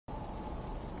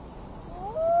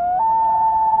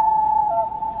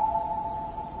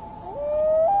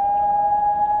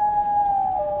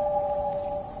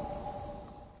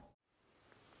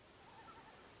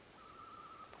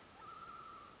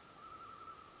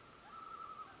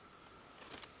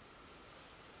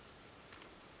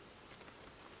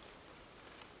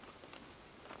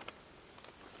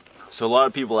So a lot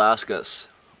of people ask us,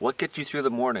 what gets you through the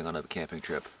morning on a camping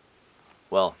trip?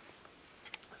 Well,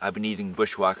 I've been eating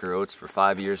bushwhacker oats for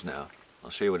 5 years now. I'll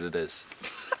show you what it is.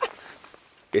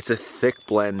 It's a thick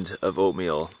blend of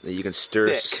oatmeal that you can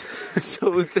stir. Thick.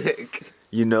 So thick.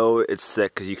 You know it's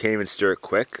thick because you can't even stir it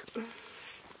quick.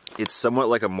 It's somewhat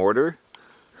like a mortar.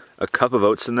 A cup of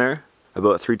oats in there,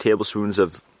 about 3 tablespoons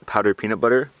of powdered peanut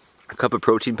butter, a cup of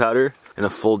protein powder, and a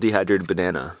full dehydrated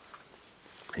banana.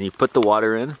 And you put the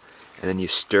water in, and then you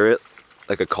stir it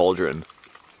like a cauldron.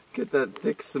 Get that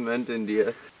thick cement into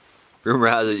you. Rumor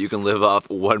has it you can live off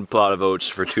 1 pot of oats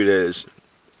for 2 days.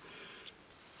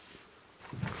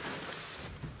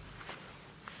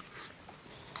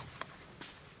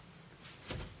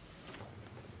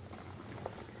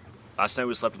 Last night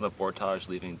we slept on the portage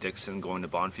leaving Dixon going to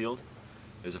Bonfield.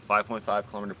 It was a 5.5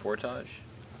 kilometer portage.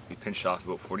 We pinched off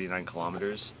about 49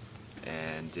 kilometers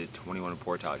and did 21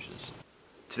 portages.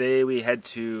 Today we head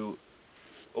to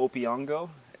Opeongo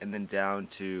and then down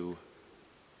to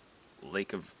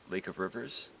Lake of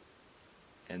Rivers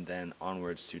and then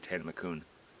onwards to Tanamakoon.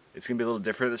 It's going to be a little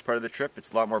different this part of the trip.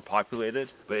 It's a lot more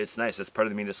populated, but it's nice. That's part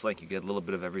of the Meanest link. You get a little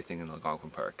bit of everything in the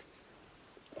Algonquin Park.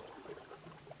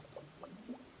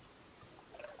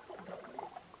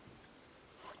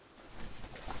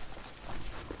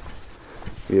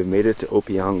 We have made it to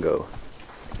Opeongo,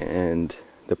 and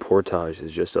the portage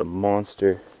is just a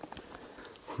monster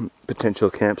potential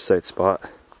campsite spot.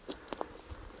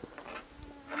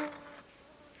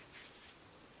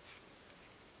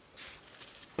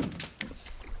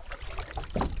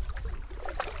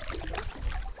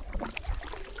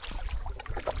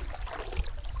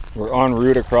 We're en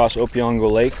route across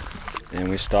Opeongo Lake, and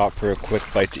we stopped for a quick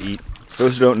bite to eat. For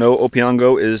those who don't know,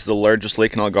 Opeongo is the largest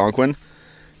lake in Algonquin.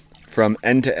 From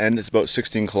end to end, it's about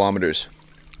 16 kilometers.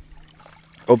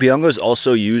 Opeongo is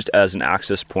also used as an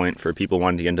access point for people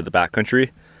wanting to get into the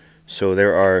backcountry. So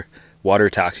there are water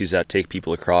taxis that take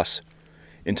people across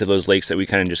into those lakes that we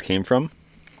kind of just came from.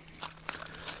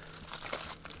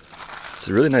 It's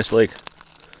a really nice lake.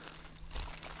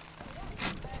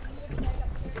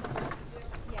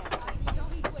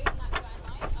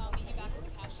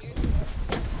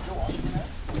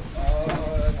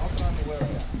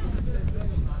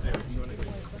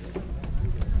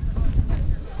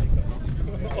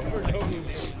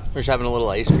 We're just having a little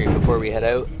ice cream before we head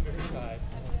out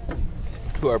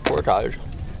to our portage.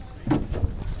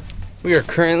 We are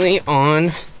currently on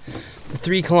the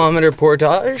 3 kilometer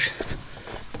portage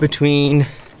between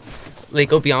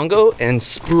Lake Opeongo and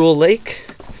Sproule Lake,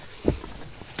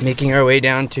 making our way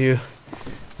down to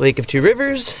Lake of Two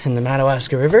Rivers and the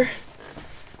Madawaska River.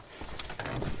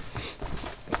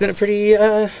 It's been a pretty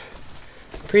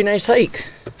nice hike.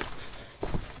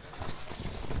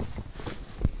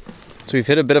 So we've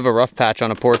hit a bit of a rough patch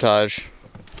on a portage.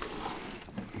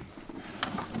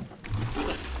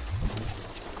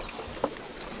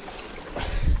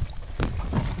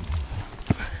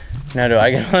 Now do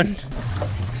I get on?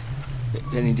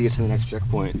 I need to get to the next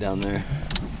checkpoint down there.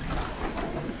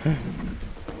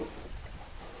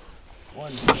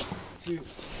 1, 2,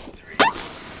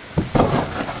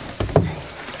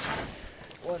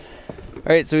 3.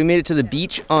 Alright, so we made it to the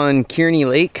beach on Kearney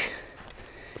Lake.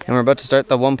 And we're about to start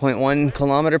the 1.1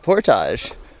 kilometer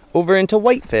portage over into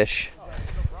Whitefish.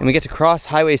 And we get to cross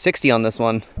Highway 60 on this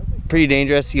one. Pretty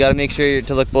dangerous. You gotta make sure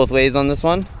to look both ways on this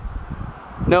one.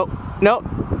 Nope, nope.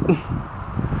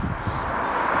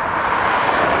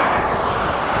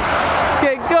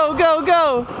 Okay, go, go,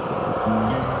 go!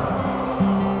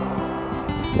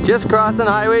 Just crossing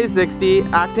Highway 60,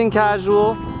 acting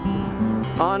casual,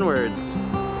 onwards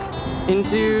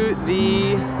into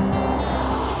the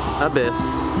abyss.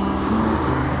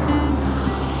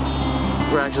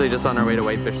 We're actually just on our way to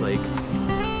Whitefish Lake.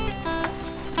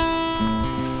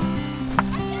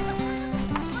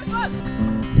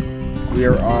 We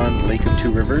are on Lake of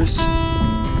Two Rivers,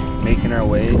 making our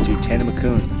way to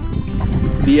Tanamakoon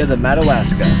via the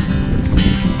Madawaska.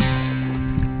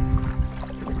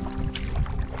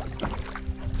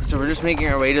 So we're just making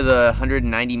our way to the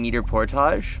 190 meter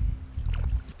portage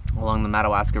along the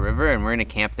Madawaska River, and we're gonna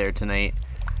camp there tonight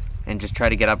and just try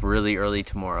to get up really early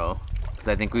tomorrow. Because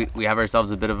I think we have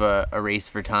ourselves a bit of a race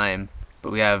for time,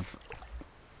 but we have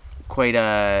quite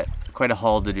a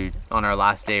haul to do on our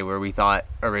last day, where we thought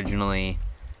originally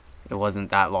it wasn't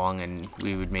that long and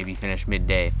we would maybe finish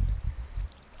midday.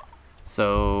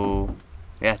 So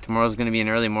yeah, tomorrow's gonna be an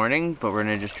early morning, but we're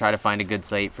gonna just try to find a good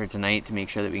site for tonight to make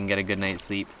sure that we can get a good night's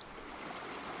sleep.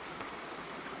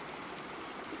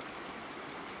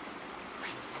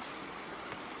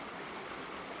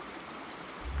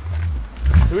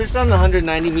 So we're just on the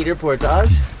 190 meter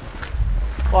portage.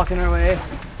 walking our way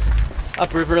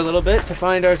upriver a little bit to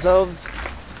find ourselves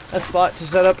a spot to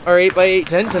set up our 8x8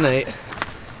 tent tonight.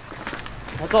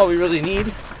 That's all we really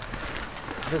need.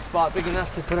 A spot big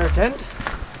enough to put our tent.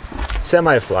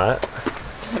 Semi-flat.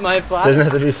 Semi-flat. Doesn't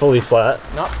have to be fully flat.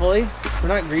 Not fully. We're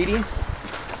not greedy.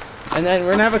 And then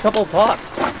we're gonna have a couple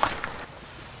pops.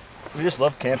 We just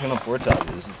love camping on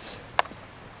portages. It's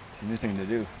a new thing to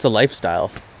do. It's a lifestyle.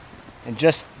 And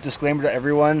just disclaimer to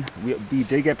everyone, we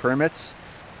did get permits.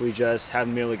 We just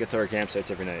haven't been able to get to our campsites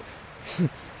every night.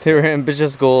 They were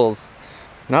ambitious goals.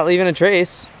 Not leaving a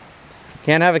trace.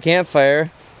 Can't have a campfire.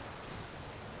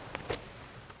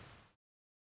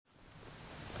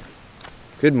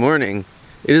 Good morning.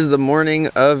 It is the morning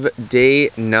of day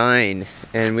 9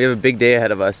 and we have a big day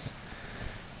ahead of us.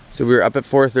 So we were up at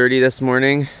 4:30 this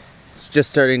morning. It's just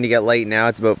starting to get light now.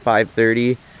 It's about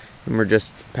 5:30 and we're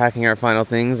just packing our final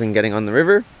things and getting on the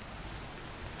river.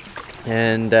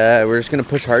 And we're just gonna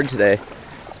push hard today.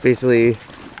 It's basically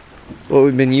what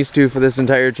we've been used to for this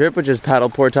entire trip, which is paddle,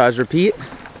 portage, repeat,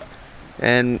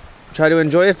 and try to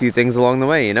enjoy a few things along the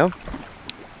way, you know?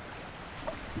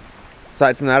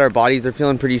 Aside from that, our bodies are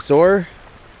feeling pretty sore.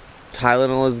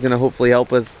 Tylenol is gonna hopefully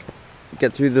help us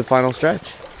get through the final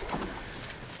stretch.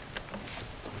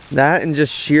 That and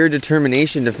just sheer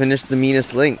determination to finish the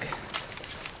Meanest link.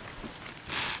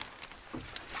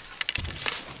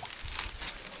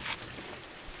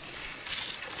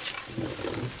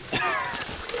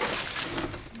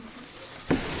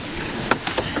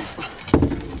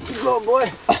 Oh boy.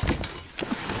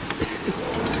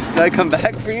 Did I come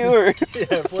back for you or?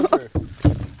 Yeah, flipper.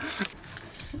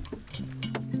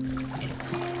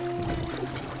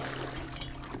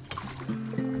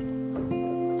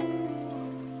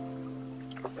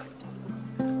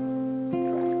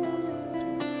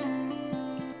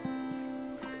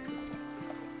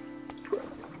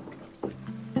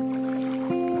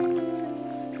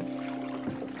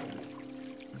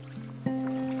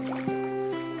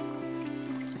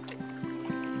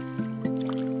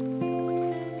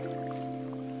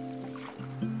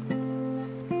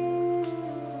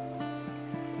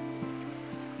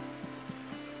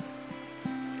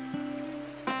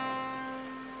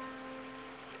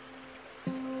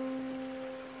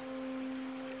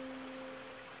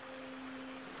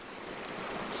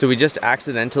 So we just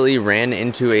accidentally ran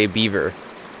into a beaver.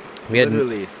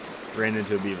 Literally ran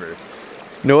into a beaver.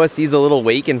 Noah sees a little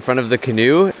wake in front of the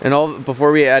canoe, and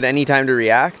before we had any time to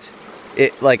react,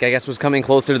 it I guess was coming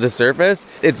closer to the surface.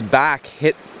 Its back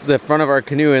hit the front of our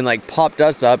canoe and popped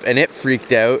us up, and it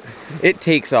freaked out. It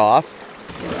takes off.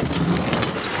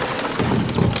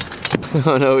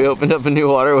 Oh no, we opened up a new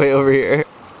waterway over here.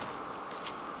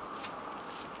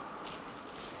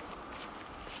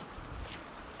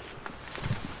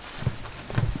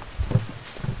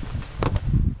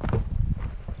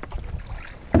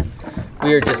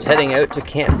 We are just heading out to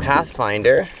Camp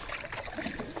Pathfinder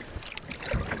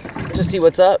to see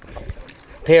what's up,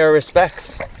 pay our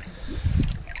respects.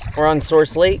 We're on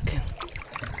Source Lake.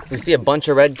 We see a bunch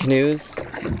of red canoes.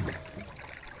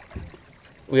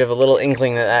 We have a little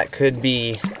inkling that that could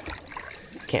be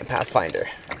Camp Pathfinder.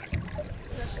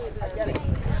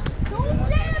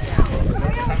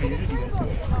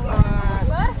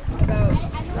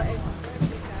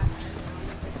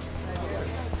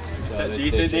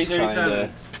 Day 37.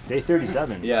 Day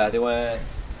 37. Yeah, they went.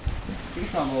 Can you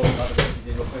tell me a little about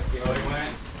the real quick? Oh, they went.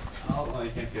 Oh, you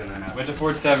can't see on that map. Went to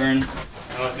Fort Severn,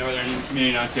 Northern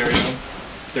Community in Ontario.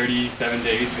 37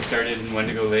 days. We started in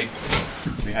Wendigo Lake.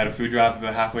 We had a food drop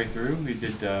about halfway through. We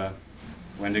did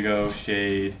Wendigo,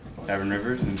 Shade, Severn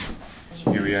Rivers, and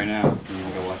here we are now. You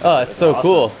can go watch. Oh, that's so awesome.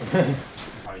 cool.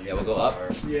 Yeah, we'll go up.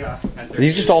 Yeah. Are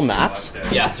these just all maps?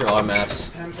 Yeah, these are all our maps.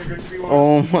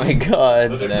 Oh my god.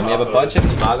 And then we have a bunch of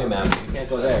Imami maps. You can't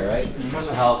go there, right? Those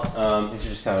will help. These are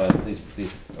just kind of these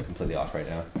are completely off right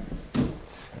now.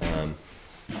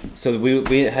 So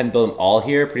we hadn't built them all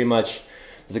here. Pretty much,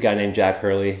 there's a guy named Jack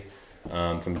Hurley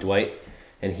from Dwight,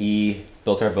 and he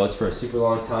built our boats for a super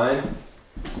long time.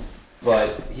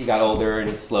 But he got older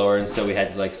and slower, and so we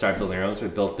had to start building our own. So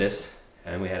we built this,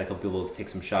 and we had a couple people take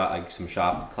some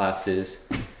shop classes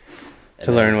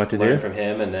To learn what to do? from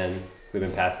him, and then we've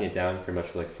been passing it down pretty much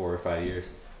for 4 or 5 years.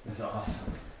 That's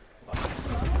awesome.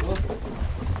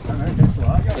 Alright, thanks a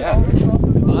lot. Yeah.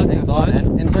 Thanks a lot,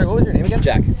 man. And sorry, what was your name again?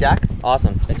 Jack. Jack?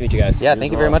 Awesome. Nice to meet you guys. Yeah,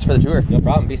 thank you very much for the tour. No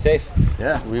problem. Be safe.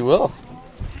 Yeah. We will.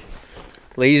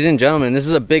 Ladies and gentlemen, this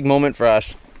is a big moment for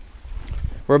us.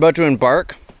 We're about to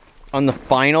embark on the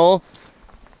final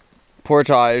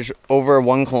portage over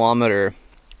 1 kilometer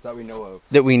That we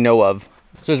know of.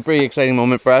 So it's a pretty exciting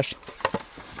moment for us.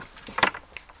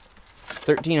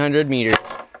 1,300 meters.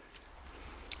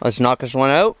 Let's knock this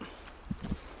one out.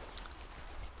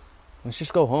 Let's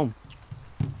just go home.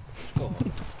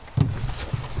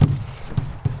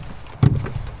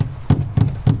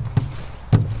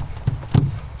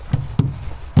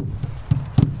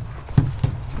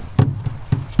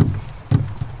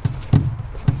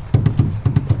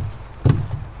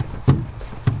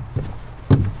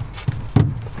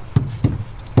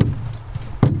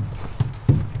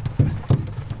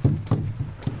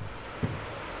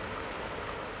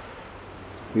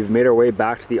 We've made our way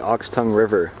back to the Oxtongue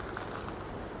River.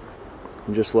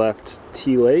 We just left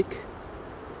T Lake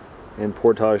and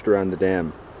portaged around the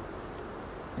dam.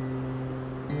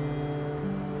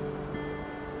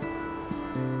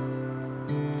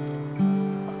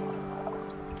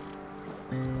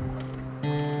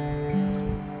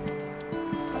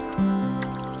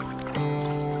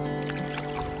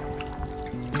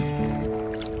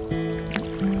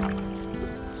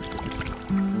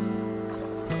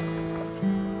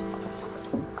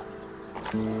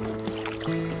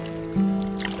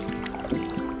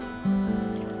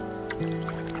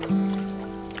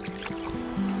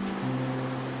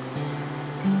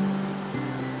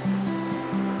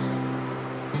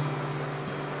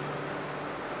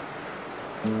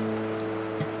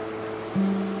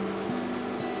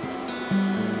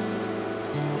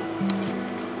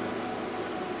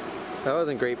 That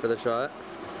wasn't great for the shot.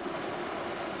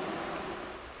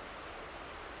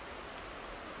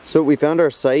 So we found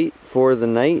our site for the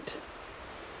night.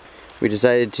 We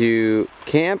decided to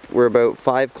camp. We're about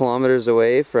 5 kilometers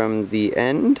away from the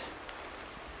end.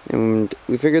 And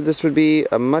we figured this would be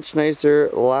a much nicer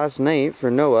last night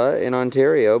for Noah in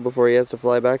Ontario before he has to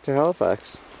fly back to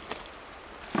Halifax.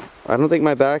 I don't think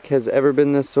my back has ever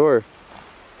been this sore.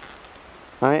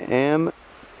 I am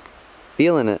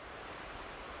feeling it.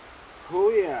 Oh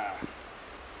yeah.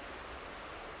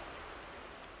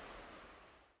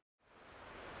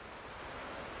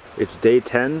 It's day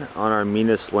 10 on our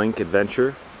Meanest Link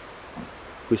adventure.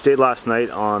 We stayed last night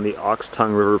on the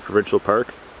Oxtongue River Provincial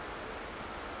Park.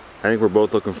 I think we're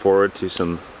both looking forward to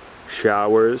some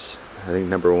showers, I think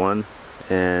number one,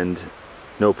 and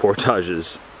no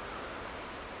portages.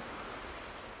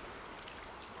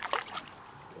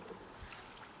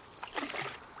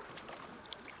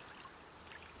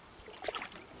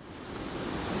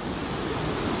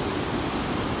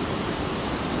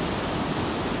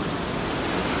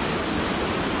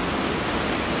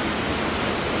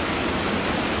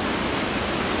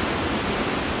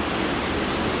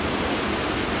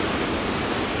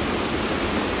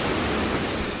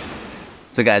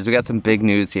 So guys, we got some big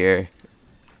news here.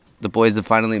 The boys have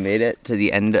finally made it to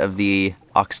the end of the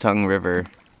Oxtongue River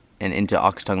and into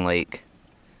Oxtongue Lake,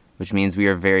 which means we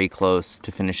are very close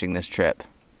to finishing this trip.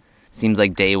 Seems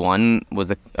like day one was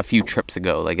a few trips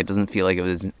ago. Like, it doesn't feel like it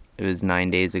was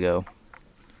 9 days ago.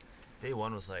 Day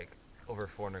one was like over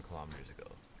 400 kilometers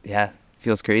ago. Yeah,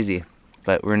 feels crazy.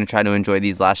 But we're gonna try to enjoy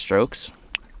these last strokes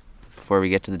before we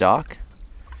get to the dock,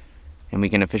 and we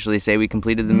can officially say we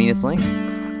completed the Meanest Link.